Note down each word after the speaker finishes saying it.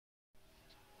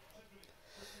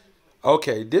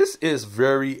Okay, this is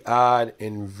very odd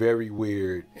and very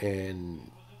weird,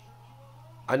 and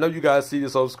I know you guys see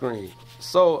this on screen.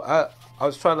 So I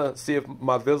was trying to see if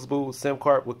my visible SIM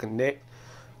card would connect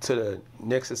to the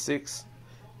Nexus 6,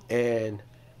 and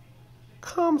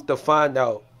comes to find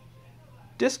out,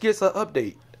 this gets an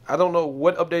update. I don't know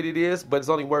what update it is, but it's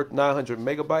only worth 900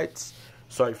 megabytes.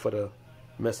 Sorry for the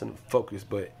messing focus,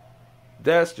 but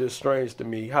that's just strange to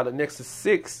me. How the Nexus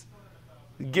 6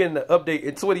 getting the update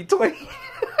in 2020.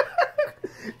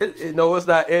 No, it's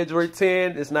not Android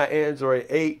 10. It's not Android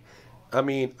 8. I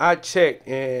mean, I checked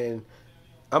and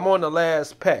I'm on the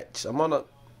last patch.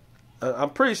 I'm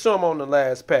pretty sure I'm on the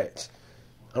last patch.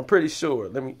 I'm pretty sure.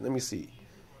 Let me see.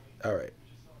 All right,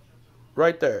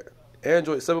 right there.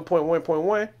 Android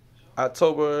 7.1.1,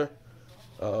 October.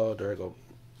 Oh, there we go.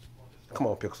 Come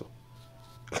on, Pixel.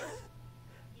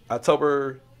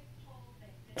 October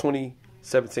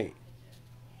 2017.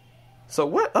 So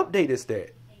what update is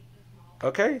that?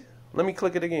 Okay, let me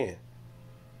click it again.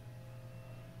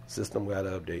 System got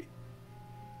an update.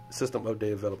 System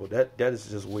update available. That is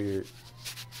just weird.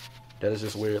 That is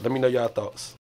just weird. Let me know y'all thoughts.